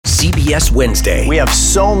CBS Wednesday. We have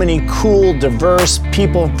so many cool, diverse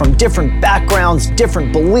people from different backgrounds,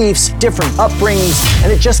 different beliefs, different upbringings,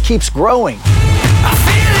 and it just keeps growing.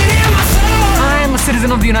 I'm a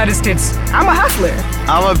citizen of the United States. I'm a hustler.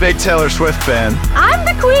 I'm a big Taylor Swift fan. I'm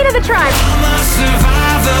the queen of the tribe.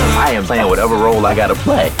 I am playing whatever role I gotta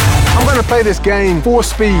play. I'm gonna play this game full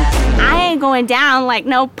speed. I ain't going down like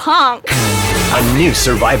no punk. A new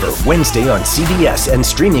Survivor Wednesday on CBS and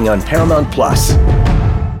streaming on Paramount Plus.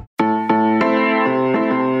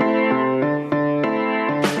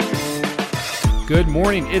 Good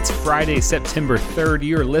morning. It's Friday, September 3rd.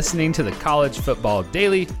 You're listening to the College Football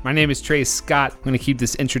Daily. My name is Trey Scott. I'm going to keep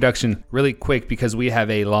this introduction really quick because we have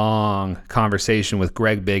a long conversation with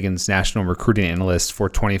Greg Biggins, National Recruiting Analyst for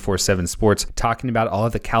 24/7 Sports, talking about all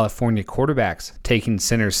of the California quarterbacks taking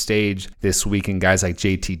center stage this weekend. Guys like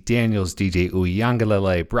JT Daniels, DJ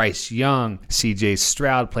Uiagalelei, Bryce Young, CJ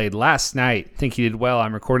Stroud played last night. I think he did well.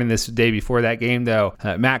 I'm recording this the day before that game, though.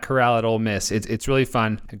 Matt Corral at Ole Miss. It's really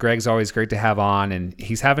fun. Greg's always great to have on. And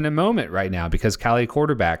he's having a moment right now because Cali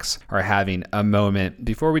quarterbacks are having a moment.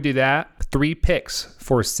 Before we do that, 3 picks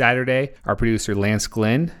for Saturday. Our producer Lance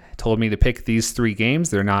Glenn told me to pick these 3 games.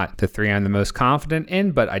 They're not the 3 I'm the most confident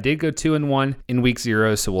in, but I did go 2-1 in week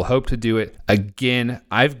 0, so we'll hope to do it again.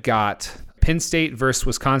 I've got Penn State versus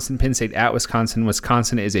Wisconsin, Penn State at Wisconsin.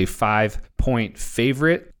 Wisconsin is a 5-point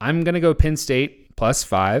favorite. I'm going to go Penn State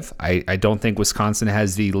 +5. I don't think Wisconsin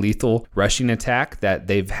has the lethal rushing attack that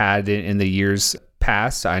they've had in the years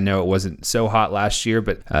past. I know it wasn't so hot last year,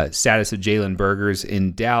 but status of Jalen Berger's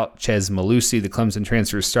in doubt. Ches Malusi, the Clemson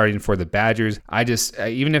transfer, is starting for the Badgers. I just,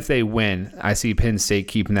 even if they win, I see Penn State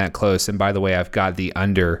keeping that close. And by the way, I've got the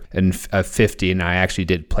under of 50, and I actually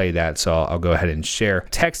did play that, so I'll go ahead and share.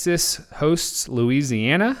 Texas hosts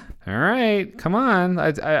Louisiana. All right, come on.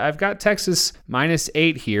 I've got Texas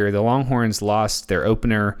 -8 here. The Longhorns lost their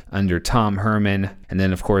opener under Tom Herman. And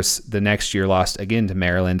then, of course, the next year lost again to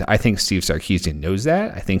Maryland. I think Steve Sarkisian knows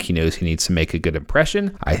that. I think he knows he needs to make a good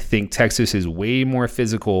impression. I think Texas is way more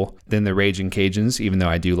physical than the Raging Cajuns, even though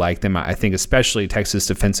I do like them. I think especially Texas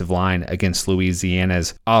defensive line against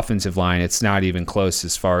Louisiana's offensive line, it's not even close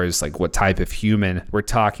as far as like what type of human we're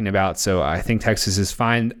talking about. So I think Texas is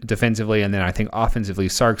fine defensively, and then I think offensively,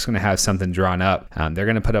 Sark's going to have something drawn up. They're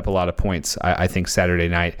going to put up a lot of points, I think, Saturday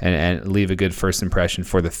night and leave a good first impression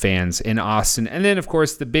for the fans in Austin. And then, of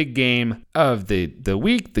course, the big game of the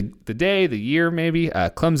week, the day, the year, maybe,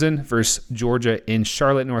 Clemson versus Georgia in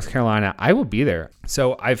Charlotte, North Carolina. I will be there.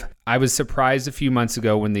 So I was surprised a few months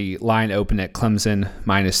ago when the line opened at Clemson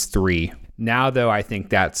 -3. Now, though, I think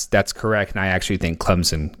that's correct, and I actually think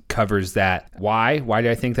Clemson covers that. Why? Why do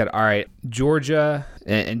I think that? All right, Georgia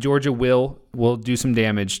will do some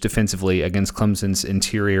damage defensively against Clemson's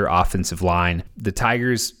interior offensive line. The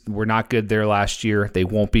Tigers were not good there last year. They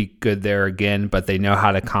won't be good there again, but they know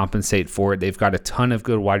how to compensate for it. They've got a ton of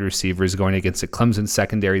good wide receivers going against a Clemson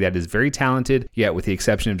secondary that is very talented, yet with the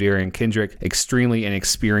exception of Darian Kendrick, extremely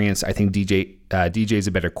inexperienced. I think DJ's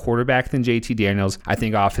a better quarterback than JT Daniels. I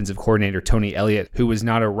think offensive coordinator Tony Elliott, who was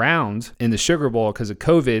not around in the Sugar Bowl because of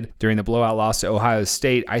COVID during the blowout loss to Ohio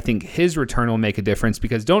State, I think his return will make a difference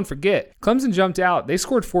because don't forget, Clemson jumped out. They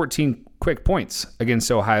scored 14 quick points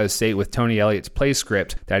against Ohio State with Tony Elliott's play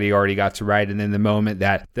script that he already got to write. And then the moment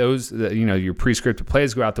that your pre-scripted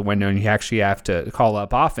plays go out the window and you actually have to call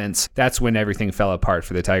up offense, that's when everything fell apart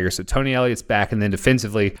for the Tigers. So Tony Elliott's back. And then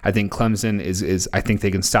defensively, I think Clemson is I think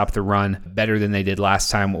they can stop the run better than they did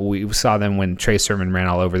last time. We saw them when Trey Sermon ran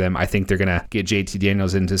all over them. I think they're going to get JT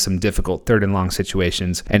Daniels into some difficult 3rd and long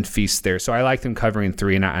situations and feast there. So I like them covering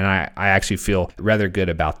 3, and I actually feel rather good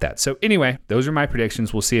about that. So anyway, those are my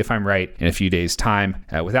predictions. We'll see if I'm right in a few days' time.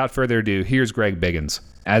 Without further ado, here's Greg Biggins.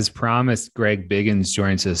 As promised, Greg Biggins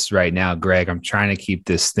joins us right now. Greg, I'm trying to keep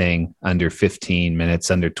this thing under 15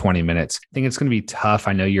 minutes, under 20 minutes. I think it's going to be tough.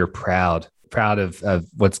 I know you're proud of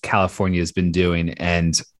what California has been doing,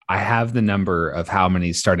 and I have the number of how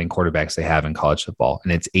many starting quarterbacks they have in college football,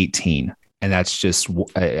 and it's 18. And that's just,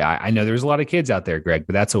 I know there's a lot of kids out there, Greg,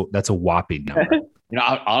 but that's a whopping number.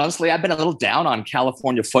 Honestly, I've been a little down on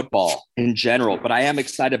California football in general, but I am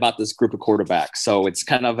excited about this group of quarterbacks. So it's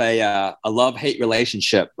kind of a love-hate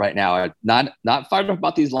relationship right now. I'm not fired up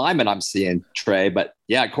about these linemen I'm seeing, Trey, but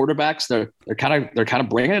yeah, quarterbacks, they're kind of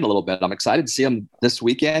bringing it a little bit. I'm excited to see them this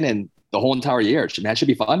weekend and the whole entire year. It should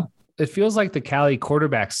be fun. It feels like the Cali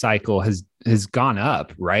quarterback cycle has gone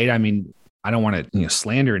up, right? I mean, I don't want to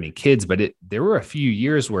slander any kids, but there were a few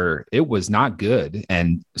years where it was not good.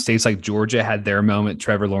 And states like Georgia had their moment.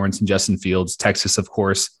 Trevor Lawrence and Justin Fields. Texas, of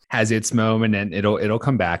course, has its moment, and it'll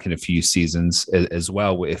come back in a few seasons as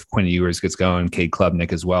well if Quinn Ewers gets going, Cade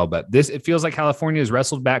Klubnik as well. But it feels like California has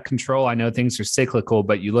wrestled back control. I know things are cyclical,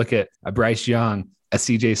 but you look at a Bryce Young, a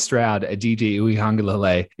CJ Stroud, a DJ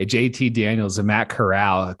Uiagalelei, a JT Daniels, a Matt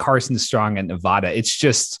Corral, a Carson Strong at Nevada. It's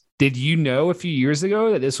just, did you know a few years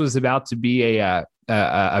ago that this was about to be a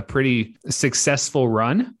pretty successful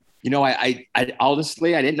run? I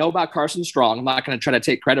honestly, I didn't know about Carson Strong. I'm not going to try to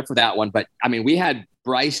take credit for that one, but I mean, we had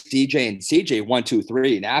Bryce, DJ, and CJ 1, 2,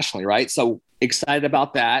 3 nationally, right? So excited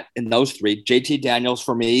about that. And those three. JT Daniels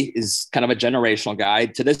for me is kind of a generational guy.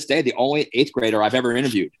 To this day, the only 8th grader I've ever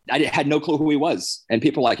interviewed. I had no clue who he was. And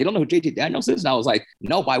people were like, you don't know who JT Daniels is? And I was like,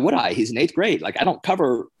 no, why would I? He's in 8th grade. Like, I don't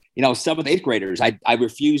cover 7th, 8th graders. I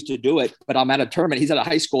refuse to do it, but I'm at a tournament. He's at a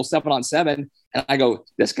high school 7-on-7. And I go,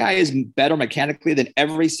 this guy is better mechanically than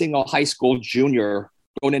every single high school junior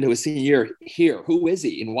going into his senior year here. Who is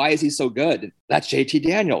he? And why is he so good? That's JT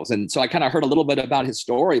Daniels. And so I kind of heard a little bit about his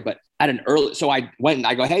story, but so I went and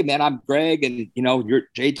I go, hey man, I'm Greg. And you're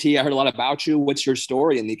JT. I heard a lot about you. What's your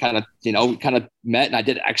story? And he kind of met, and I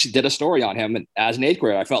did a story on him. And as an 8th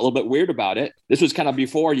grader, I felt a little bit weird about it. This was kind of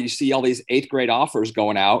before you see all these 8th grade offers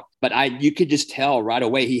going out, but you could just tell right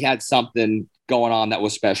away he had something going on that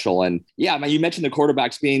was special. And yeah, I mean, you mentioned the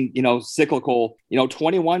quarterbacks being, cyclical,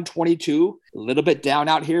 21, 22, a little bit down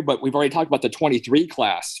out here, but we've already talked about the 23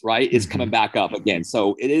 class, right? Is coming back up again.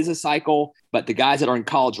 So it is a cycle, but the guys that are in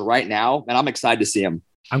college right now, and I'm excited to see them.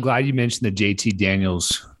 I'm glad you mentioned the JT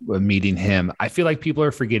Daniels meeting him. I feel like people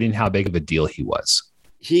are forgetting how big of a deal he was.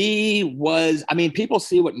 He was, I mean, people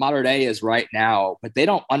see what modern day is right now, but they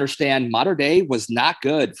don't understand modern day was not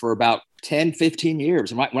good for about 10, 15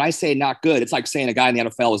 years. And when I say not good, it's like saying a guy in the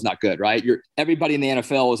NFL is not good, right? Everybody in the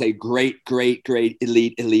NFL is a great,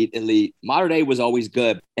 elite. Modern day was always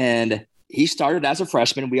good. And he started as a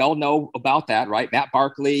freshman. We all know about that, right? Matt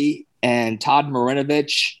Barkley and Todd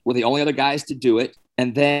Marinovich were the only other guys to do it.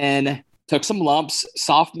 And then took some lumps.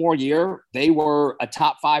 Sophomore year, they were a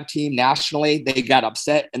top 5 team nationally. They got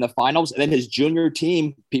upset in the finals. And then his junior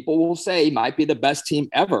team, people will say, might be the best team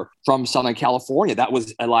ever from Southern California. That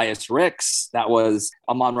was Elias Ricks. That was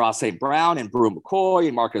Amon-Ra St. Brown and Brew McCoy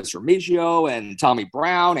and Marcus Remigio and Tommy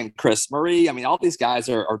Brown and Chris Murray. I mean, all these guys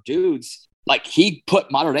are dudes. Like, he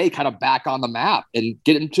put modern day kind of back on the map and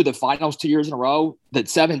get into the finals 2 years in a row. The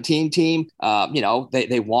 17 team,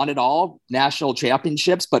 they won it all, national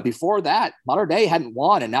championships. But before that, modern day hadn't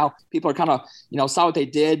won. And now people are kind of, saw what they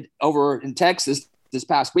did over in Texas this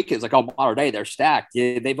past weekend. It's like, oh, modern day, they're stacked.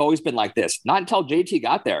 Yeah, they've always been like this. Not until JT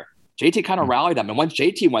got there. JT kind of rallied them. And once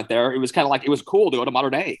JT went there, it was kind of like, it was cool to go to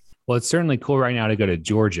modern day. Well, it's certainly cool right now to go to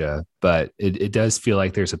Georgia, but it does feel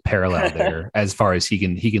like there's a parallel there as far as he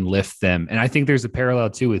can lift them. And I think there's a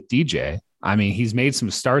parallel too with DJ. I mean, he's made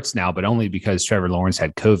some starts now, but only because Trevor Lawrence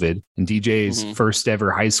had COVID. And DJ's first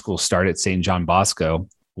ever high school start at St. John Bosco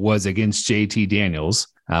was against JT Daniels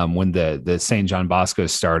when the St. John Bosco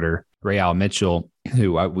starter, Rayal Mitchell,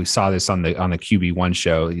 who we saw this on the QB1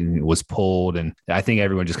 show, was pulled. And I think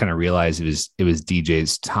everyone just kind of realized it was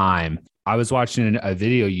DJ's time. I was watching a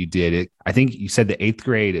video you did. I think you said the 8th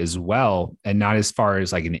grade as well, and not as far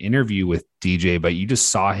as like an interview with DJ, but you just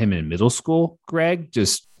saw him in middle school, Greg,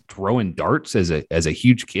 just throwing darts as a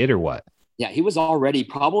huge kid, or what? Yeah, he was already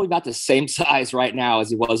probably about the same size right now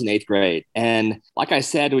as he was in 8th grade. And like I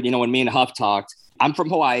said, when me and Huff talked, I'm from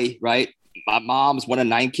Hawaii, right? My mom's one of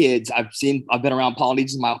 9 kids. I've been around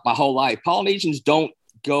Polynesians my whole life. Polynesians don't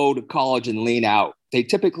go to college and lean out. They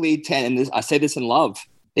typically tend, and I say this in love,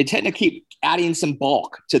 they tend to keep adding some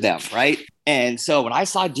bulk to them, right? And so when I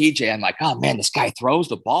saw DJ, I'm like, oh man, this guy throws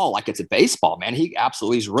the ball like it's a baseball, man. He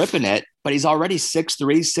absolutely is ripping it, but he's already 6'3",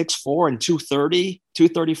 6'4", and 230,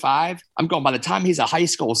 235. I'm going, by the time he's a high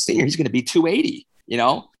school senior, he's going to be 280,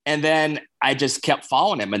 And then I just kept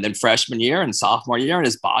following him. And then freshman year and sophomore year, and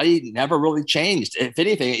his body never really changed. If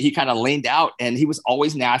anything, he kind of leaned out, and he was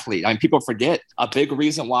always an athlete. I mean, people forget a big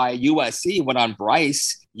reason why USC went on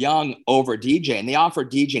Bryce Young over DJ, and they offered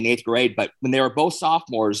DJ in 8th grade. But when they were both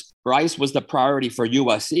sophomores, Bryce was the priority for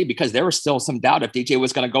USC because there was still some doubt if DJ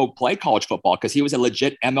was going to go play college football because he was a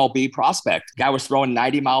legit MLB prospect. Guy was throwing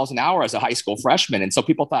 90 miles an hour as a high school freshman. And so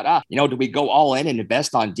people thought, do we go all in and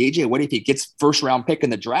invest on DJ? What if he gets first round pick in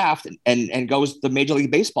the draft and goes the Major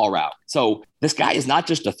League Baseball route? So this guy is not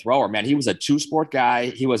just a thrower, man. He was a 2-sport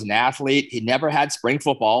guy. He was an athlete. He never had spring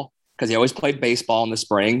football because he always played baseball in the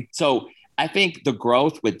spring. So I think the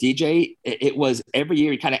growth with DJ, it was every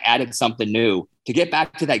year he kind of added something new. To get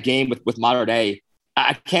back to that game with modern day,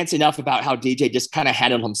 I can't say enough about how DJ just kind of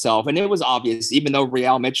handled himself. And it was obvious, even though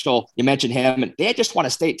Real Mitchell, you mentioned him, and they had just won a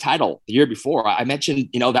state title the year before. I mentioned,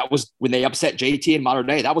 that was when they upset JT in modern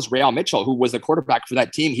day. That was Real Mitchell, who was the quarterback for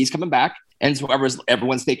that team. He's coming back. And so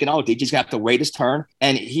everyone's thinking, DJ's going to have to wait his turn.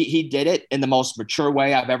 And he did it in the most mature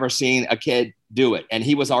way I've ever seen a kid do it. And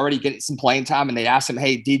he was already getting some playing time, and they asked him,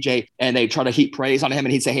 hey, DJ, and they try to heap praise on him.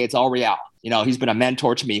 And he'd say, hey, it's all Real. He's been a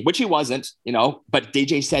mentor to me, which he wasn't, but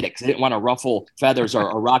DJ said it because he didn't want to ruffle feathers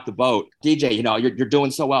or rock the boat. DJ, you're doing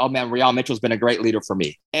so well, man. Real Mitchell's been a great leader for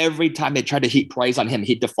me. Every time they tried to heap praise on him,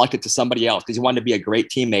 he'd deflect it to somebody else because he wanted to be a great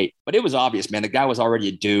teammate. But it was obvious, man. The guy was already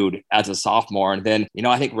a dude as a sophomore. And then,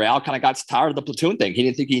 I think Real kind of got tired of the platoon thing. He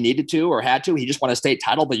didn't think he needed to or had to. He just won a state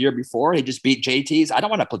title the year before. He just beat JT's. I don't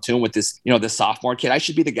want to platoon with this, this sophomore kid. I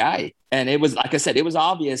should be the guy. And it was, like I said, it was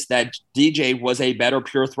obvious that DJ was a better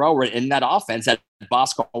pure thrower in that offense, that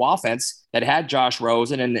Bosco offense that had Josh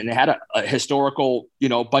Rosen and had a historical,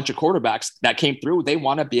 bunch of quarterbacks that came through. They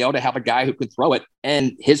want to be able to have a guy who could throw it.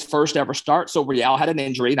 And his first ever start. So Real had an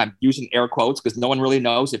injury, and I'm using air quotes because no one really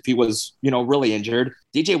knows if he was, really injured.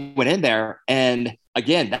 DJ went in there. And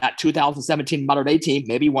again, that 2017 Modern Day team,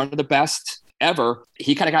 maybe one of the best ever.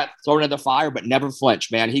 He kind of got thrown into the fire, but never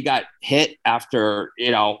flinched, man. He got hit after,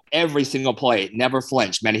 every single play, never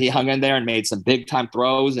flinched, man. He hung in there and made some big time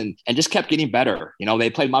throws and just kept getting better. They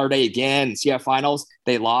played Modern Day again, CF finals,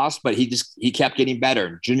 they lost, but he kept getting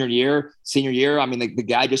better. Junior year, senior year. I mean, the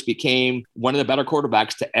guy just became one of the better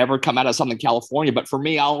quarterbacks to ever come out of Southern California. But for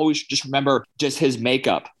me, I'll always just remember just his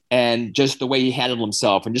makeup and just the way he handled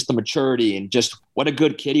himself and just the maturity and just what a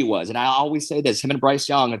good kid he was. And I always say this, him and Bryce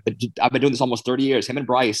Young, I've been doing this almost 30 years. Him and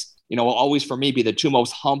Bryce, will always for me be the two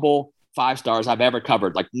most humble 5-stars I've ever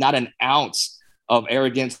covered. Like not an ounce of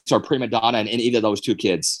arrogance or prima donna in either of those two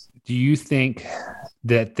kids. Do you think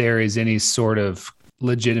that there is any sort of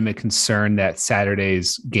legitimate concern that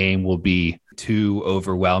Saturday's game will be too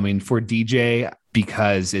overwhelming for DJ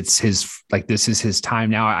because it's this is his time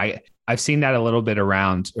now? I've seen that a little bit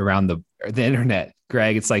around the internet,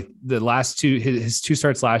 Greg. It's like the last his two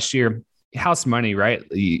starts last year, house money, right?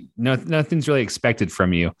 Nothing's really expected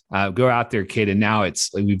from you. Go out there, kid. And now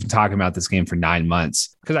it's like we've been talking about this game for 9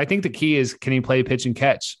 months because I think the key is, can he play pitch and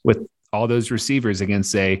catch with all those receivers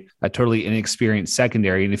against a totally inexperienced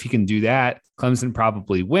secondary? And if he can do that, Clemson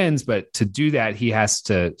probably wins. But to do that, he has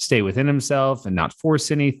to stay within himself and not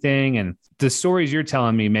force anything. And the stories you're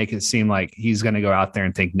telling me make it seem like he's going to go out there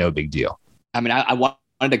and think no big deal. I mean, I wanted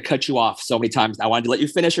to cut you off so many times. I wanted to let you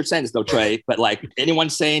finish your sentence though, Trey. But like anyone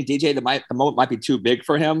saying DJ, the moment might be too big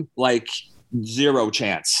for him, like zero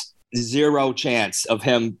chance of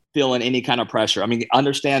him feeling any kind of pressure. I mean,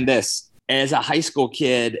 understand this. As a high school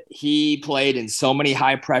kid, he played in so many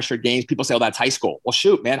high pressure games. People say, oh, that's high school. Well,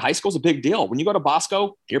 shoot, man, high school's a big deal. When you go to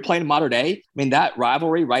Bosco, you're playing Modern Day. I mean, that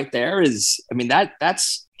rivalry right there is,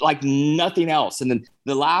 that's like nothing else. And then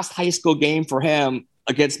the last high school game for him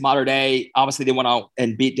against Modern Day, obviously they went out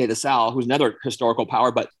and beat De La Salle, who's another historical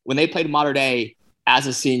power. But when they played Modern Day as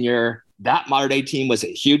a senior, that Modern Day team was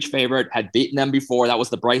a huge favorite, had beaten them before. That was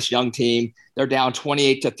the Bryce Young team. They're down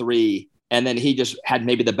 28-3. And then he just had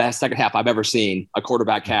maybe the best second half I've ever seen, a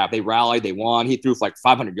quarterback half. They rallied, they won. He threw for like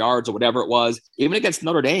 500 yards or whatever it was. Even against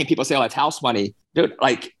Notre Dame, people say, oh, that's house money. Dude,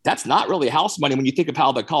 like that's not really house money when you think of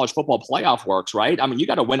how the college football playoff works, right? I mean, you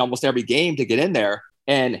got to win almost every game to get in there.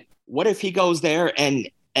 And what if he goes there and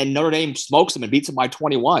Notre Dame smokes him and beats him by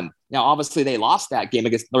 21? Now, obviously, they lost that game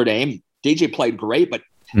against Notre Dame. DJ played great, but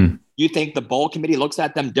you think the bowl committee looks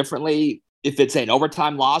at them differently if it's an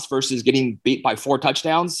overtime loss versus getting beat by 4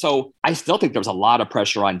 touchdowns? So I still think there's a lot of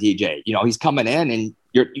pressure on DJ. He's coming in and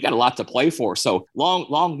you got a lot to play for. So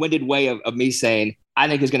long-winded way of me saying, I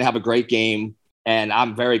think he's going to have a great game. And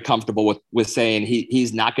I'm very comfortable with saying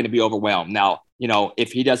he's not going to be overwhelmed. Now,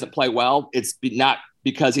 if he doesn't play well, it's not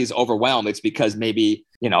because he's overwhelmed. It's because maybe,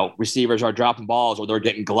 receivers are dropping balls or they're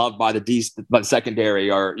getting gloved by the secondary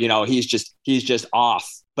or, he's just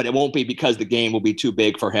off. But it won't be because the game will be too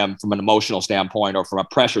big for him from an emotional standpoint or from a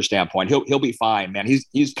pressure standpoint. He'll be fine, man.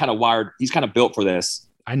 He's kind of wired. He's kind of built for this.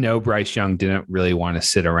 I know Bryce Young didn't really want to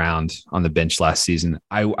sit around on the bench last season.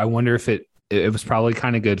 I wonder if it was probably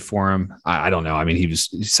kind of good for him. I don't know. I mean, he was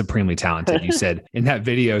supremely talented. You said in that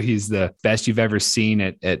video, he's the best you've ever seen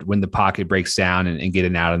at when the pocket breaks down and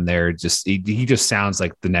getting out in there. He just sounds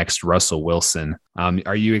like the next Russell Wilson.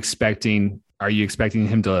 Are you expecting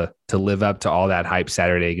him to live up to all that hype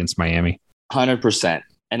Saturday against Miami? 100%.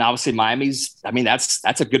 And obviously Miami's,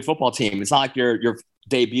 that's a good football team. It's not like your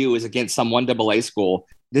debut is against some 1AA school.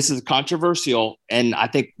 this is controversial. And I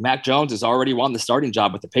think Mac Jones has already won the starting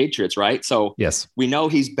job with the Patriots, right? So yes, we know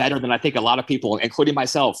he's better than I think a lot of people, including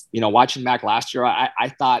myself, watching Mac last year.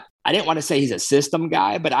 I thought, I didn't want to say he's a system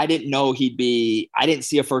guy, but I didn't know I didn't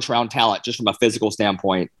see a first round talent just from a physical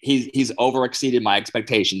standpoint. He's over exceeded my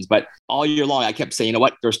expectations, but all year long, I kept saying, you know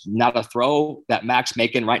what, there's not a throw that Mac's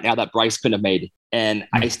making right now that Bryce couldn't have made. And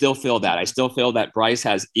I still feel that. I still feel that Bryce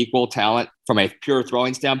has equal talent from a pure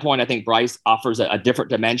throwing standpoint. I think Bryce offers a different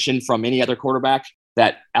dimension from any other quarterback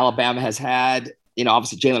that Alabama has had.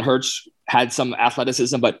 Obviously Jalen Hurts had some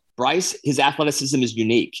athleticism, but Bryce, his athleticism is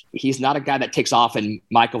unique. He's not a guy that takes off in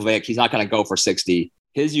Michael Vick. He's not going to go for 60.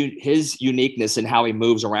 His uniqueness in how he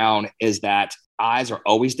moves around is that eyes are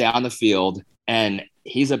always down the field, and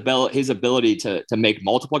his ability to make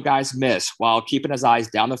multiple guys miss while keeping his eyes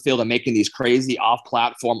down the field and making these crazy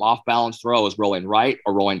off-platform, off-balance throws, rolling right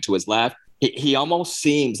or rolling to his left. He almost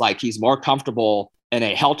seems like he's more comfortable in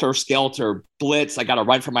a helter-skelter blitz. I got to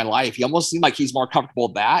run for my life. He almost seemed like he's more comfortable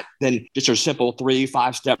with that than just a simple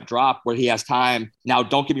 3-5 step drop where he has time. Now,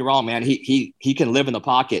 don't get me wrong, man. He can live in the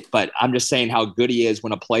pocket, but I'm just saying how good he is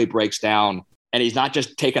when a play breaks down and he's not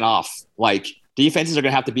just taking off. Like, defenses are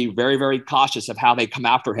going to have to be very, very cautious of how they come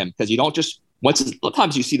after him, because you don't just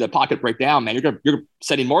sometimes you see the pocket break down, man. You're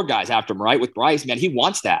setting more guys after him, right? With Bryce, man, he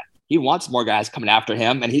wants that. He wants more guys coming after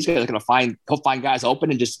him, and he'll find guys open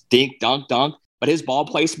and just dink, dunk. But his ball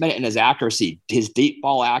placement and his accuracy, his deep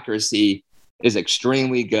ball accuracy is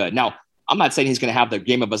extremely good. Now, I'm not saying he's going to have the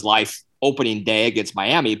game of his life opening day against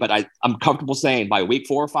Miami, but I'm comfortable saying by week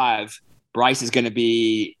 4 or 5, Bryce is going to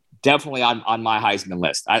be definitely on my Heisman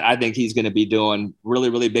list. I think he's going to be doing really,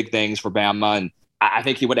 really big things for Bama. And I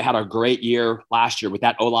think he would have had a great year last year with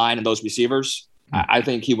that O-line and those receivers. I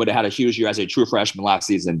think he would have had a huge year as a true freshman last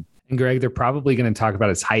season. And Greg, they're probably going to talk about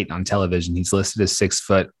his height on television. He's listed as 6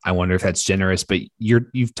 foot. I wonder if that's generous, but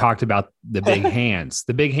you've talked about the big hands.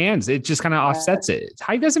 The big hands, it just kind of offsets it.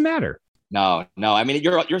 Height doesn't matter. No. I mean,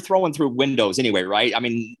 you're throwing through windows anyway, right? I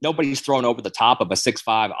mean, nobody's thrown over the top of a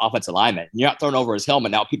 6'5" offensive lineman. You're not throwing over his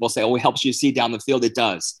helmet. Now people say, oh, it helps you see down the field. It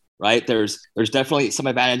does, right? There's definitely some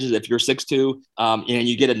advantages if you're 6'2", and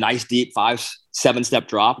you get a nice deep 5-7 step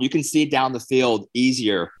drop. You can see down the field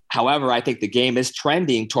easier. However, I think the game is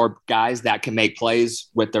trending toward guys that can make plays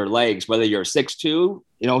with their legs, whether you're 6'2",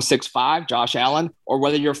 6'5", Josh Allen, or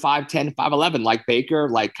whether you're 5'10", 5'11", like Baker,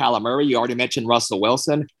 like Kyler Murray. You already mentioned Russell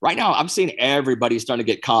Wilson. Right now, I'm seeing everybody starting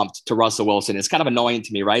to get comped to Russell Wilson. It's kind of annoying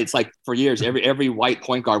to me, right? It's like for years, every white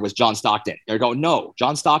point guard was John Stockton. They're going, no,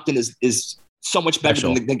 John Stockton is so much better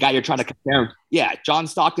than the guy you're trying to compare him. Yeah, John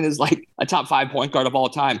Stockton is like a top 5 point guard of all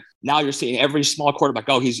time. Now you're seeing every small quarterback,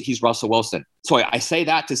 oh, he's Russell Wilson. So I say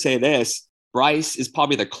that to say this, Bryce is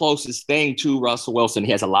probably the closest thing to Russell Wilson.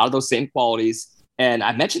 He has a lot of those same qualities. And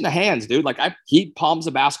I mentioned the hands, dude. Like he palms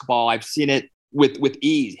a basketball. I've seen it with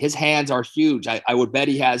ease. His hands are huge. I would bet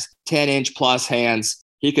he has 10-inch plus hands.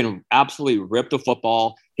 He can absolutely rip the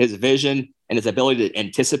football. His vision and his ability to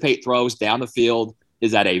anticipate throws down the field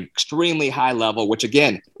is at an extremely high level, which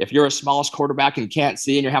again, if you're a smallest quarterback and can't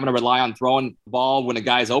see and you're having to rely on throwing the ball when a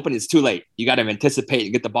guy's open, it's too late. You got to anticipate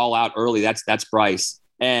and get the ball out early. That's Bryce.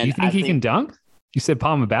 And you think he can dunk? You said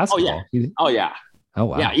palm a basketball. Oh, yeah. Oh,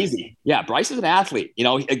 wow. Yeah, easy. Yeah, Bryce is an athlete.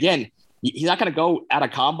 Again, he's not going to go at a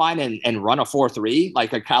combine and run a 4.3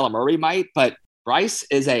 like a Kyler Murray might, but Bryce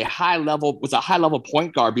was a high level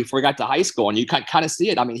point guard before he got to high school. And you kind of see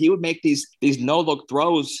it. I mean, he would make these no-look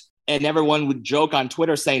throws, and everyone would joke on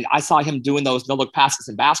Twitter saying, I saw him doing those no-look passes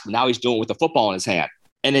in basketball. Now he's doing it with the football in his hand.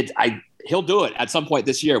 And he'll do it at some point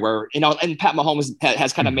this year where, and Pat Mahomes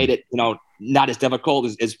has kind of made it, not as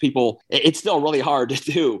difficult as people. It's still really hard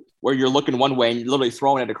to do where you're looking one way and you're literally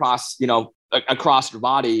throwing it across, across your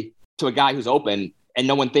body to a guy who's open, and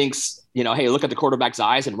no one thinks, hey, look at the quarterback's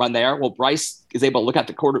eyes and run there. Well, Bryce is able to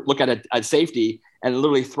look at a safety and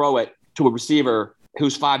literally throw it to a receiver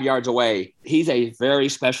who's 5 yards away. He's a very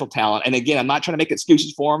special talent. And again, I'm not trying to make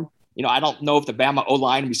excuses for him. I don't know if the Bama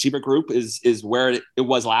O-line receiver group is where it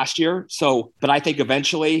was last year. So, but I think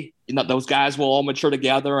eventually, those guys will all mature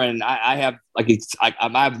together. And I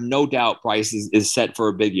have no doubt Bryce is set for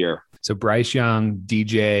a big year. So Bryce Young,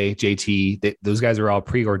 DJ, JT, those guys are all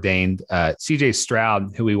preordained. CJ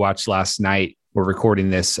Stroud, who we watched last night, we're recording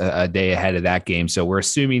this a day ahead of that game. So we're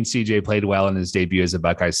assuming CJ played well in his debut as a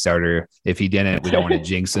Buckeye starter. If he didn't, we don't want to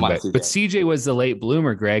jinx him. But CJ was the late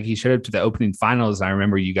bloomer, Greg. He showed up to the opening finals. I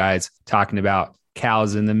remember you guys talking about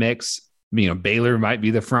Cal's in the mix. Baylor might be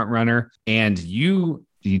the front runner. And you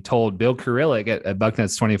told Bill Kurylik at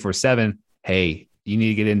Bucknuts 24/7, hey, you need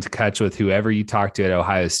to get into touch with whoever you talk to at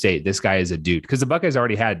Ohio State. This guy is a dude, because the Buckeyes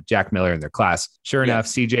already had Jack Miller in their class. Sure enough,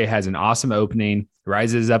 CJ has an awesome opening,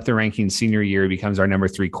 rises up the rankings senior year, becomes our number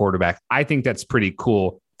 3 quarterback. I think that's pretty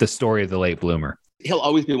cool. The story of the late bloomer. He'll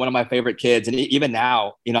always be one of my favorite kids. And even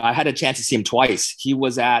now, I had a chance to see him twice. He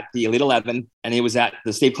was at the Elite 11 and he was at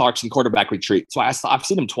the Steve Clarkson quarterback retreat. So I've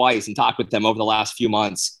seen him twice and talked with them over the last few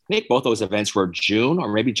months. I think both those events were June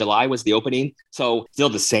or maybe July was the opening. So still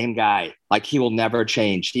the same guy. Like, he will never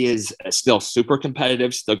change. He is still super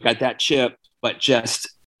competitive, still got that chip, but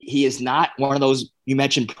he is not one of those you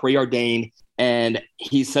mentioned preordained. And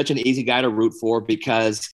he's such an easy guy to root for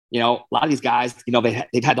because, a lot of these guys,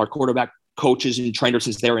 they've had their quarterback coaches and trainers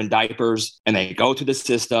since they were in diapers, and they go through the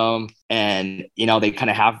system and, they kind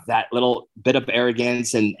of have that little bit of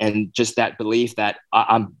arrogance and just that belief that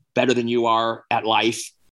I'm better than you are at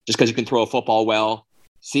life just because you can throw a football well.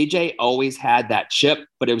 CJ always had that chip,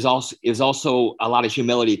 but it was also a lot of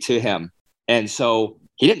humility to him. And so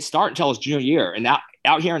he didn't start until his junior year. And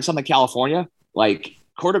out here in Southern California, like,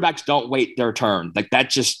 quarterbacks don't wait their turn. Like, that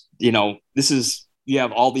just, you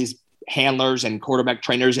have all these handlers and quarterback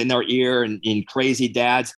trainers in their ear and crazy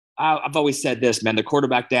dads. I've always said this, man, the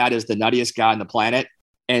quarterback dad is the nuttiest guy on the planet.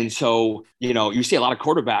 And so, you see a lot of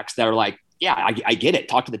quarterbacks that are like, yeah, I get it.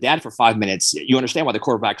 Talk to the dad for 5 minutes. You understand why the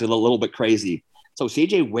quarterback is a little bit crazy. So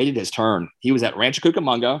CJ waited his turn. He was at Rancho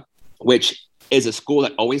Cucamonga, which is a school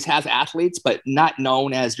that always has athletes, but not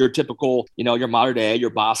known as your typical, your Mater Dei, your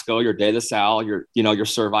Bosco, your De La Salle, your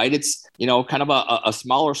Servite. It's, kind of a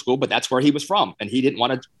smaller school, but that's where he was from. And he didn't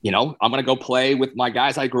want to, I'm going to go play with my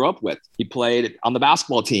guys I grew up with. He played on the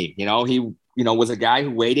basketball team. He was a guy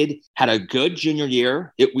who waited, had a good junior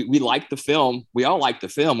year. We liked the film. We all liked the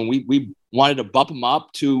film. And we wanted to bump him up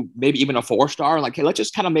to maybe even a 4-star. Like, hey, let's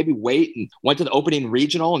just kind of maybe wait, and went to the opening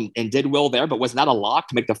regional and did well there, but was not a lock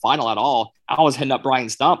to make the final at all. I was hitting up Brian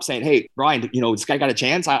Stump saying, hey, Brian, this guy got a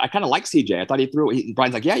chance. I kind of like CJ. I thought he threw it.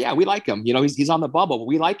 Brian's like, yeah, we like him. He's on the bubble, but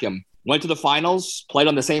we like him. Went to the finals, played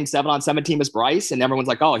on the same 7-on-7 team as Bryce, and everyone's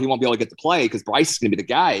like, oh, he won't be able to get to play because Bryce is going to be the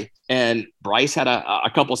guy. And Bryce had a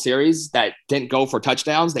couple series that didn't go for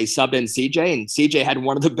touchdowns. They subbed in CJ, and CJ had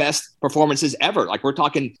one of the best performances ever. Like, we're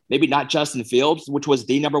talking maybe not Justin Fields, which was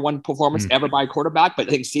the number 1 performance ever by a quarterback, but I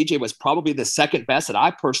think CJ was probably the second best that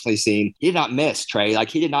I've personally seen. He did not miss, Trey. Like,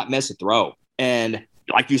 he did not miss a throw. And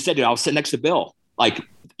like you said, I was sitting next to Bill. Like,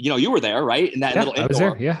 you were there, right? In that little indoor. I was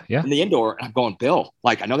there. Yeah. In the indoor. And I'm going, Bill,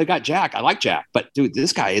 like, I know they got Jack. I like Jack, but dude,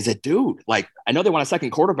 this guy is a dude. Like, I know they want a second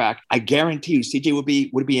quarterback. I guarantee you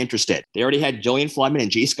CJ would be interested. They already had Jillian Fleming and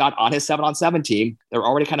G. Scott on his 7-on-7 team. They're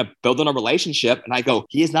already kind of building a relationship. And I go,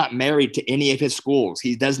 he is not married to any of his schools.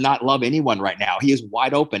 He does not love anyone right now. He is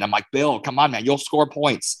wide open. I'm like, Bill, come on, man. You'll score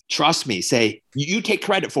points. Trust me. Say, you take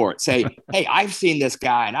credit for it. Say, hey, I've seen this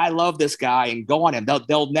guy and I love this guy, and go on him.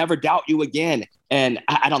 They'll never doubt you again. And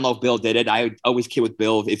I don't know if Bill did it. I always kid with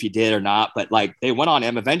Bill if he did or not, but like, they went on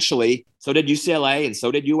him eventually. So did UCLA, and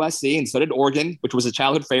so did USC, and so did Oregon, which was a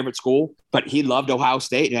childhood favorite school. But he loved Ohio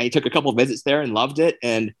State, and he took a couple of visits there and loved it.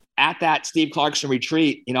 And at that Steve Clarkson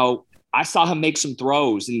retreat, I saw him make some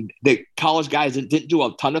throws, and the college guys didn't do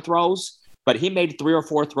a ton of throws, but he made 3 or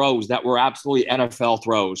 4 throws that were absolutely NFL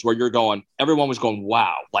throws where everyone was going,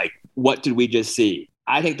 wow, like, what did we just see?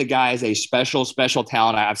 I think the guy is a special, special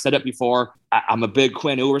talent. I've said it before. I'm a big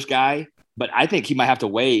Quinn Ewers guy, but I think he might have to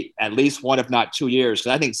wait at least 1, if not 2 years.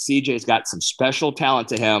 Because I think CJ's got some special talent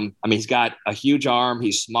to him. I mean, he's got a huge arm.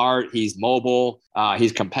 He's smart. He's mobile.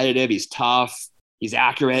 He's competitive. He's tough. He's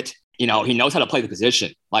accurate. He knows how to play the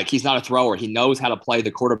position. Like, he's not a thrower. He knows how to play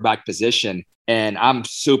the quarterback position. And I'm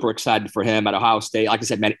super excited for him at Ohio State. Like I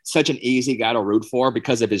said, man, such an easy guy to root for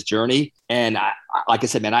because of his journey. And like I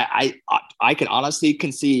said, man, I can honestly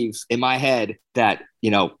conceive in my head that,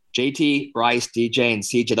 JT, Bryce, DJ, and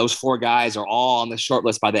CJ, those 4 guys are all on the short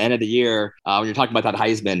list by the end of the year. When you're talking about that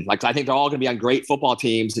Heisman, like, I think they're all going to be on great football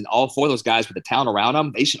teams, and all 4 of those guys with the talent around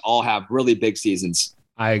them, they should all have really big seasons.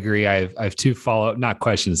 I agree. I have 2 follow-up, not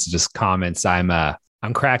questions, just comments.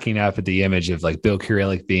 I'm cracking up at the image of like Bill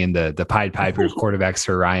Kurelic being the Pied Piper of quarterbacks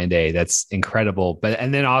for Ryan Day. That's incredible.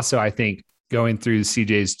 And then also, I think going through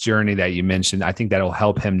CJ's journey that you mentioned, I think that'll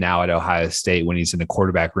help him now at Ohio State when he's in the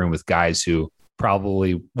quarterback room with guys who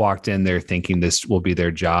probably walked in there thinking this will be their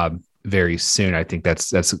job very soon. I think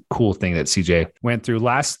that's a cool thing that CJ went through.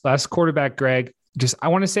 Last quarterback, Greg, I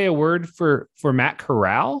want to say a word for Matt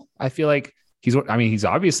Corral. I feel like he's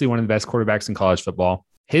obviously one of the best quarterbacks in college football.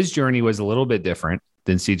 His journey was a little bit different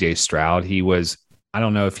than CJ Stroud. He was I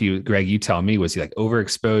don't know if Greg, you tell me, was he like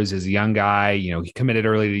overexposed as a young guy? You know, he committed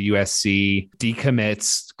early to USC,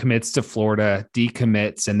 commits to Florida,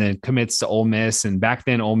 decommits, and then commits to Ole Miss. And back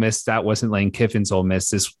then, Ole Miss, that wasn't Lane Kiffin's Ole Miss.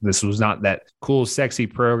 This was not that cool, sexy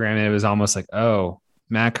program. And it was almost like, oh,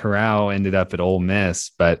 Matt Corral ended up at Ole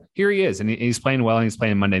Miss. But here he is, and he's playing well, and he's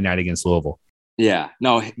playing Monday night against Louisville. Yeah,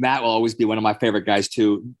 no, Matt will always be one of my favorite guys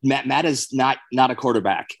too. Matt is not a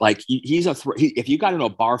quarterback. Like he's if you got into a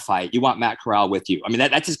bar fight, you want Matt Corral with you. I mean,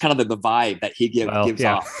 that's just kind of the vibe that he gives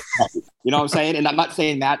off. You know what I'm saying? And I'm not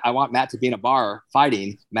saying I want Matt to be in a bar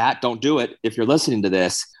fighting. Matt, don't do it if you're listening to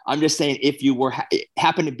this. I'm just saying if you were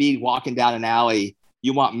happen to be walking down an alley,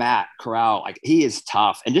 you want Matt Corral. Like he is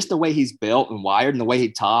tough, and just the way he's built and wired, and the way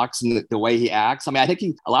he talks and the way he acts. I mean, I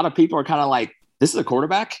think a lot of people are kind of like, this is a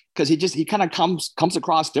quarterback, because he kind of comes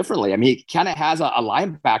across differently. I mean, he kind of has a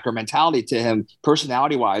linebacker mentality to him,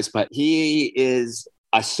 personality wise, but he is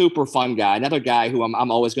a super fun guy. Another guy who I'm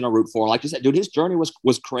always going to root for. Like you said, dude, his journey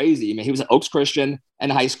was crazy. I mean, he was at Oaks Christian in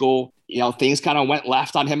high school. You know, things kind of went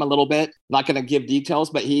left on him a little bit. Not going to give details,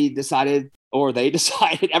 but he decided, or they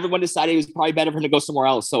decided, everyone decided it was probably better for him to go somewhere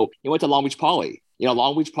else. So he went to Long Beach Poly. You know,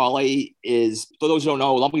 Long Beach Poly is, for those who don't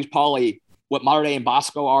know, Long Beach Poly, what Mater Dei and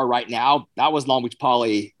Bosco are right now, that was Long Beach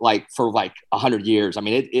Poly like for like 100 years. I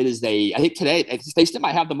mean, it is I think today they still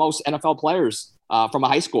might have the most NFL players from a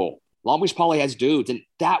high school. Long Beach Poly has dudes, and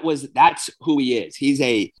that's who he is. He's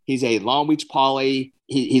a Long Beach Poly.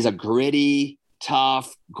 He's a gritty,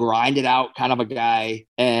 tough, grinded out kind of a guy.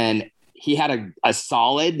 And he had a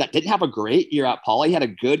solid, that didn't have a great year at Poly. He had a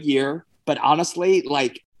good year, but honestly,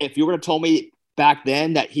 like if you were to told me back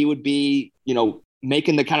then that he would be, you know,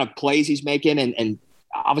 making the kind of plays he's making, and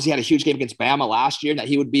obviously had a huge game against Bama last year, that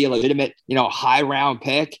he would be a legitimate, you know, high round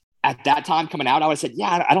pick at that time coming out, I would have said,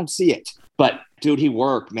 yeah, I don't see it. But dude, he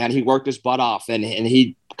worked, man. He worked his butt off, and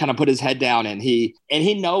he kind of put his head down, and he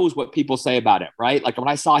knows what people say about him, right? Like when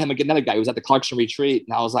I saw him again, another guy who was at the Clarkson retreat,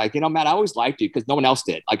 and I was like, you know, Matt, I always liked you because no one else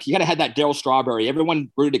did. Like he kind of had that Darryl Strawberry.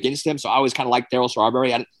 Everyone rooted against him, so I always kind of liked Darryl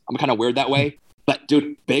Strawberry. I'm kind of weird that way. But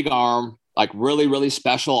dude, big arm, like really, really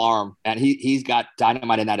special arm. And he's got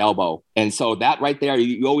dynamite in that elbow. And so that right there,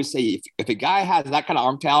 you always say, if a guy has that kind of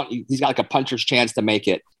arm talent, he's got like a puncher's chance to make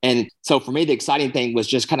it. And so for me, the exciting thing was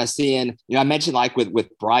just kind of seeing, you know, I mentioned like with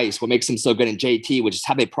Bryce, what makes him so good in JT, which is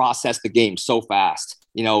how they process the game so fast.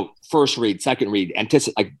 You know, first read, second read,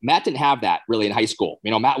 anticipate. Like Matt didn't have that really in high school.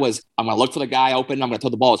 You know, Matt was, I'm going to look for the guy open. I'm going to throw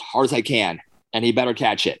the ball as hard as I can, and he better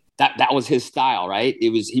catch it. That was his style, right? He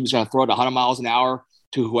was going to throw it 100 miles an hour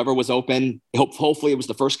to whoever was open. Hopefully it was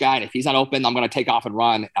the first guy. And if he's not open, I'm going to take off and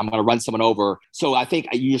run. I'm going to run someone over. So I think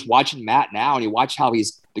you just watching Matt now, and you watch how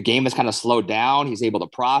the game has kind of slowed down. He's able to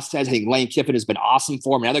process. I think Lane Kiffin has been awesome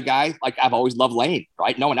for him. Another guy, like I've always loved Lane,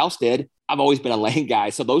 right? No one else did. I've always been a Lane guy.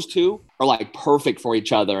 So those two are like perfect for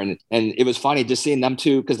each other. And it was funny just seeing them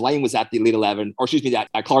two, because Lane was at the Elite 11, or excuse me,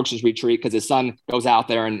 at Clarkson's retreat, because his son goes out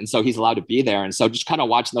there. And so he's allowed to be there. And so just kind of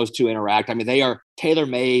watching those two interact. I mean, they are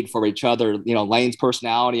tailor-made for each other, you know, Lane's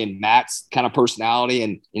personality and Matt's kind of personality.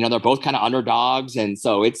 And, you know, they're both kind of underdogs. And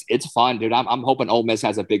so it's fun, dude. I'm hoping Ole Miss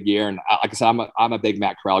has a big year. And like I said, I'm a big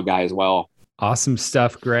Matt Corral guy as well. Awesome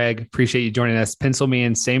stuff, Greg. Appreciate you joining us. Pencil me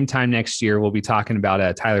in. Same time next year, we'll be talking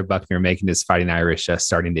about Tyler Buckner making his Fighting Irish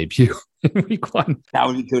starting debut in week 1. That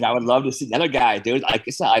would be good. I would love to see another guy, dude. Like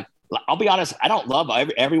I said, I'll be honest, I don't love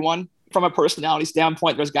everyone from a personality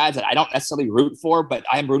standpoint. There's guys that I don't necessarily root for, but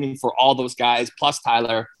I am rooting for all those guys, plus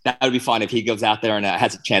Tyler. That would be fun if he goes out there and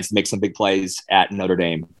has a chance to make some big plays at Notre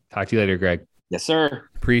Dame. Talk to you later, Greg. Yes, sir.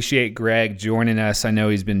 Appreciate Greg joining us. I know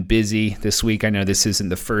he's been busy this week. I know this isn't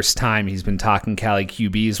the first time he's been talking Cali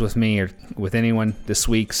QBs with me or with anyone this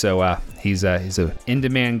week. So he's a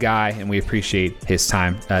in-demand guy, and we appreciate his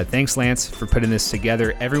time. Thanks, Lance, for putting this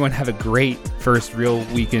together. Everyone have a great first real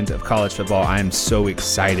weekend of college football. I am so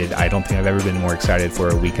excited. I don't think I've ever been more excited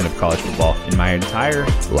for a weekend of college football in my entire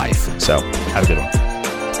life. So have a good one.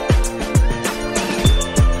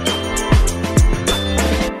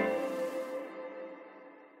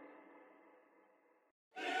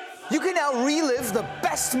 You can now relive the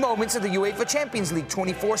best moments of the UEFA Champions League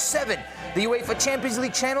 24/7. The UEFA Champions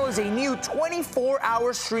League channel is a new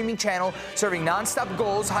 24-hour streaming channel serving non-stop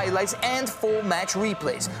goals, highlights, and full match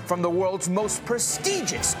replays from the world's most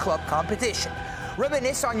prestigious club competition.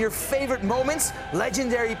 Reminisce on your favorite moments,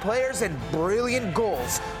 legendary players, and brilliant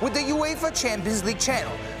goals with the UEFA Champions League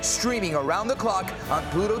channel, streaming around the clock on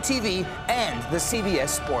Pluto TV and the CBS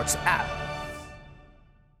Sports app.